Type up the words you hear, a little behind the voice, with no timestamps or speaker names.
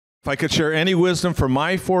If I could share any wisdom from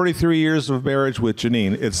my 43 years of marriage with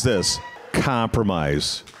Janine, it's this: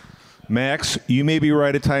 compromise. Max, you may be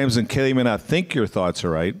right at times and Kaleigh may not think your thoughts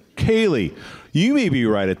are right. Kaleigh, you may be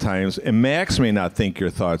right at times and Max may not think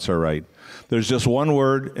your thoughts are right. There's just one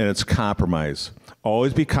word, and it's compromise.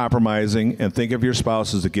 Always be compromising and think of your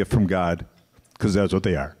spouse as a gift from God, because that's what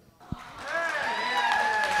they are.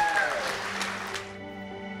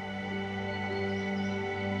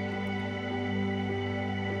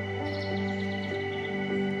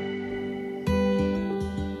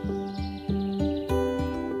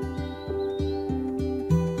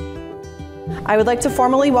 I would like to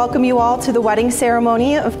formally welcome you all to the wedding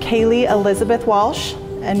ceremony of Kaleigh Elizabeth Walsh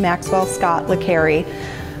and Maxwell Scott LeCarey,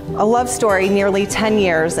 a love story nearly 10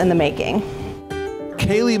 years in the making.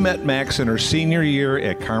 Kaleigh met Max in her senior year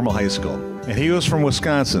at Carmel High School, and he was from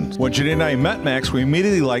Wisconsin. When Janine and I met Max, we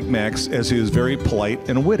immediately liked Max as he was very polite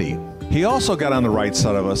and witty. He also got on the right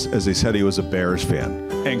side of us as they said he was a Bears fan.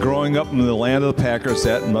 And growing up in the land of the Packers,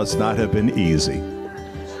 that must not have been easy.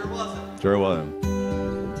 Sure wasn't. Sure wasn't.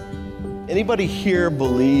 Anybody here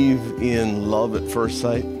believe in love at first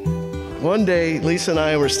sight? One day, Lisa and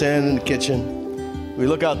I were standing in the kitchen. We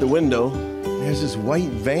look out the window, and there's this white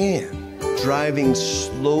van driving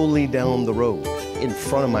slowly down the road in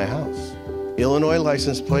front of my house. Illinois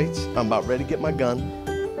license plates. I'm about ready to get my gun.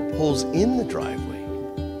 Pulls in the driveway.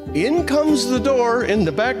 In comes the door, in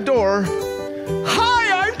the back door.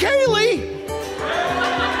 Hi, I'm Kaleigh!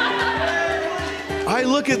 I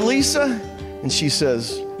look at Lisa, and she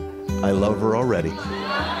says, I love her already.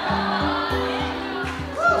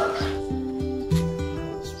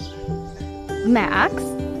 Max,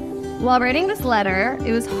 while writing this letter,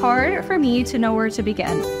 it was hard for me to know where to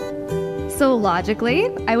begin. So logically,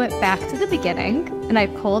 I went back to the beginning and I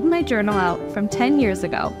pulled my journal out from 10 years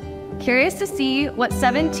ago, curious to see what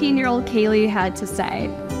 17-year-old Kaleigh had to say.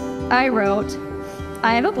 I wrote,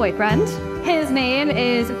 I have a boyfriend. His name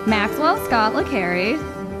is Maxwell Scott LeCarey.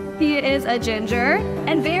 He is a ginger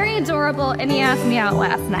and very adorable, and he asked me out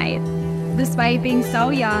last night. Despite being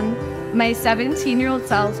so young, my 17-year-old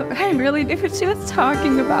self, I really knew what she was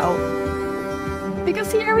talking about.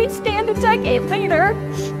 Because here we stand a decade later,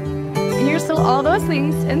 and you're still all those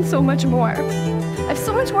things and so much more. I have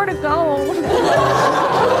so much more to go.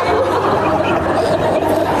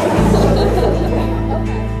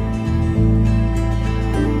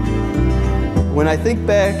 When I think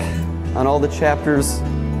back on all the chapters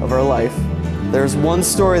of our life, there's one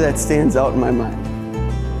story that stands out in my mind,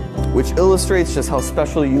 which illustrates just how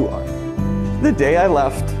special you are. The day I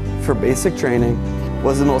left for basic training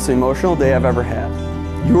was the most emotional day I've ever had.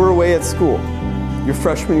 You were away at school, your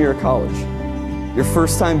freshman year of college, your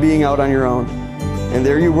first time being out on your own, and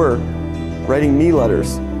there you were, writing me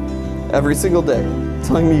letters every single day,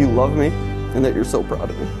 telling me you love me and that you're so proud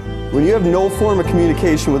of me. When you have no form of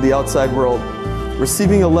communication with the outside world,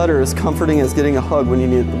 receiving a letter is comforting as getting a hug when you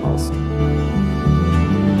need it the most.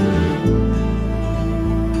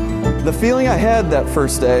 The feeling I had that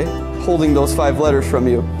first day, holding those 5 letters from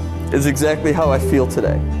you, is exactly how I feel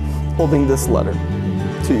today, holding this letter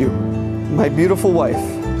to you. My beautiful wife,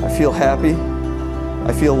 I feel happy,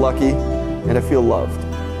 I feel lucky, and I feel loved.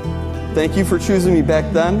 Thank you for choosing me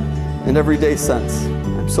back then and every day since.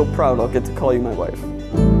 I'm so proud I'll get to call you my wife.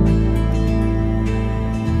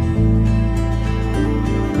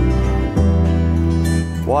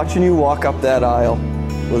 Watching you walk up that aisle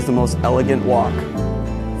was the most elegant walk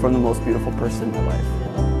from the most beautiful person in my life.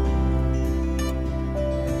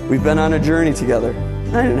 We've been on a journey together,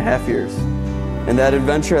 9.5 years, and that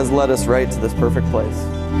adventure has led us right to this perfect place.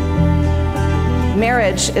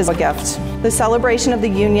 Marriage is a gift, the celebration of the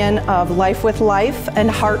union of life with life and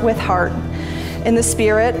heart with heart, in the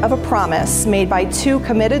spirit of a promise made by 2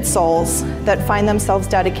 committed souls that find themselves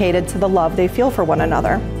dedicated to the love they feel for one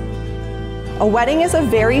another. A wedding is a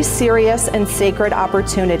very serious and sacred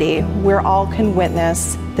opportunity where all can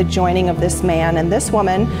witness the joining of this man and this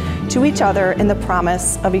woman to each other in the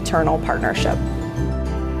promise of eternal partnership.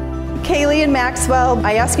 Kaleigh and Maxwell,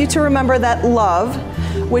 I ask you to remember that love,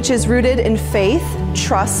 which is rooted in faith,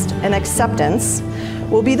 trust, and acceptance,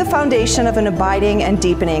 will be the foundation of an abiding and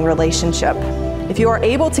deepening relationship. If you are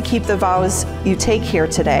able to keep the vows you take here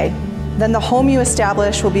today, then the home you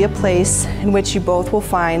establish will be a place in which you both will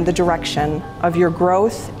find the direction of your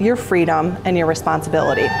growth, your freedom, and your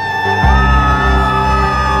responsibility.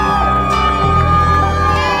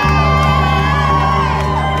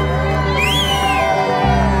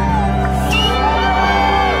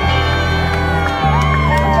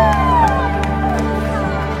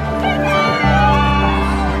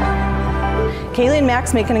 Kaleigh and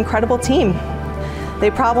Max make an incredible team. They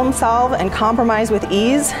problem solve and compromise with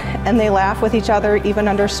ease, and they laugh with each other even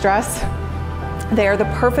under stress. They are the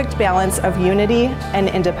perfect balance of unity and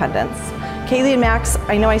independence. Kaleigh and Max,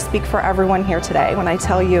 I know I speak for everyone here today when I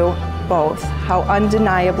tell you both how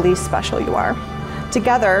undeniably special you are.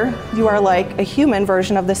 Together, you are like a human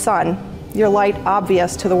version of the sun, your light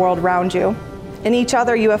obvious to the world around you. In each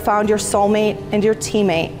other, you have found your soulmate and your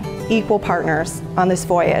teammate, equal partners on this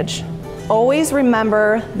voyage. Always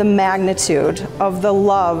remember the magnitude of the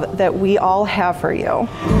love that we all have for you.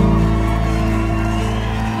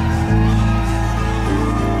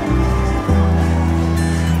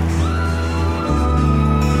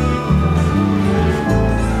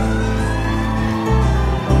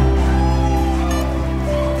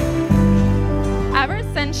 Ever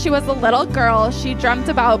since she was a little girl, she dreamt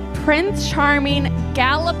about Prince Charming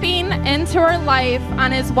galloping into her life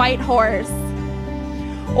on his white horse.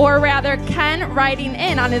 Or rather, Ken riding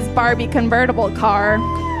in on his Barbie convertible car.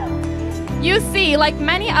 You see, like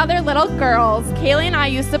many other little girls, Kaleigh and I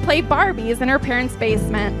used to play Barbies in her parents'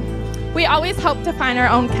 basement. We always hoped to find our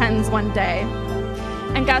own Kens one day.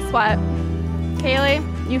 And guess what? Kaleigh,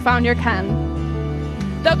 you found your Ken.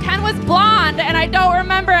 Though Ken was blonde, and I don't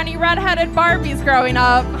remember any redheaded Barbies growing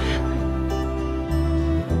up.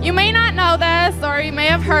 You may not know this, or you may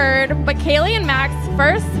have heard, but Kaleigh and Max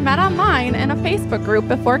first met online in a Facebook group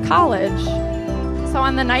before college. So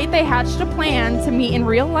on the night they hatched a plan to meet in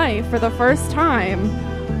real life for the first time,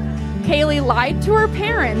 Kaleigh lied to her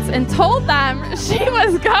parents and told them she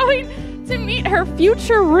was going to meet her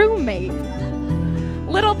future roommate.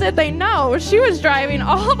 Little did they know, she was driving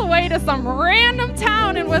all the way to some random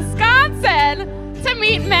town in Wisconsin to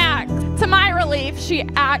meet Max. To my relief, she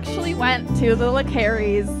actually went to the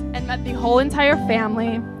LeCarries and met the whole entire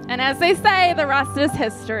family. And as they say, the rest is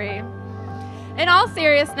history. In all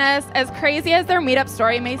seriousness, as crazy as their meetup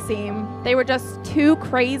story may seem, they were just two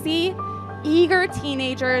crazy, eager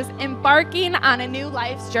teenagers embarking on a new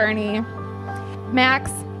life's journey.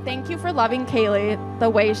 Max, thank you for loving Kaleigh the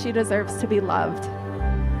way she deserves to be loved.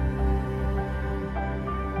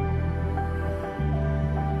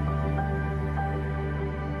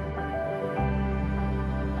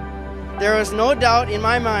 There was no doubt in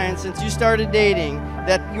my mind since you started dating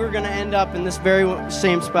that you were going to end up in this very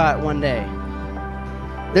same spot one day.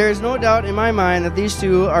 There is no doubt in my mind that these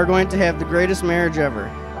two are going to have the greatest marriage ever.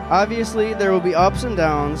 Obviously, there will be ups and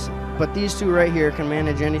downs, but these two right here can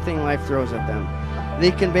manage anything life throws at them.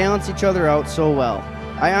 They can balance each other out so well.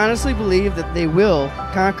 I honestly believe that they will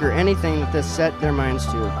conquer anything that they set their minds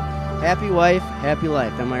to. Happy wife, happy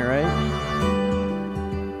life, am I right?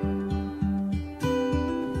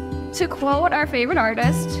 To quote our favorite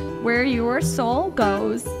artist, "Where your soul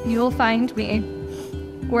goes, you'll find me.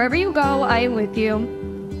 Wherever you go, I am with you."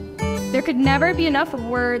 There could never be enough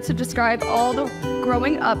words to describe all the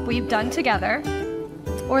growing up we've done together,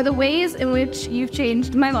 or the ways in which you've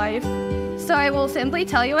changed my life. So I will simply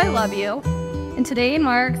tell you I love you. And today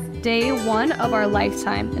marks day one of our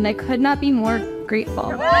lifetime, and I could not be more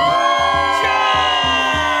grateful.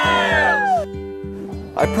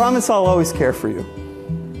 I promise I'll always care for you.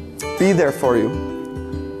 Be there for you.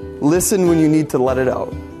 Listen when you need to let it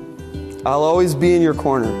out. I'll always be in your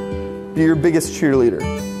corner, be your biggest cheerleader,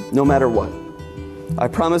 no matter what. I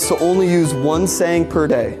promise to only use one saying per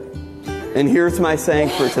day. And here's my saying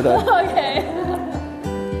for today. Okay.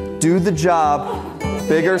 Do the job,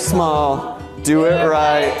 big or small, do it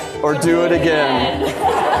right, or do it again.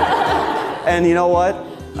 And you know what?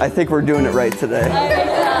 I think we're doing it right today.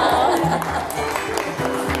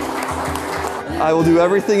 I will do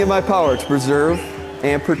everything in my power to preserve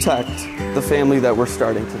and protect the family that we're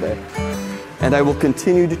starting today. And I will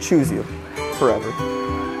continue to choose you forever.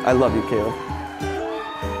 I love you, Kaleigh.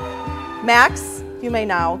 Max, you may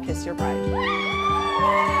now kiss your bride.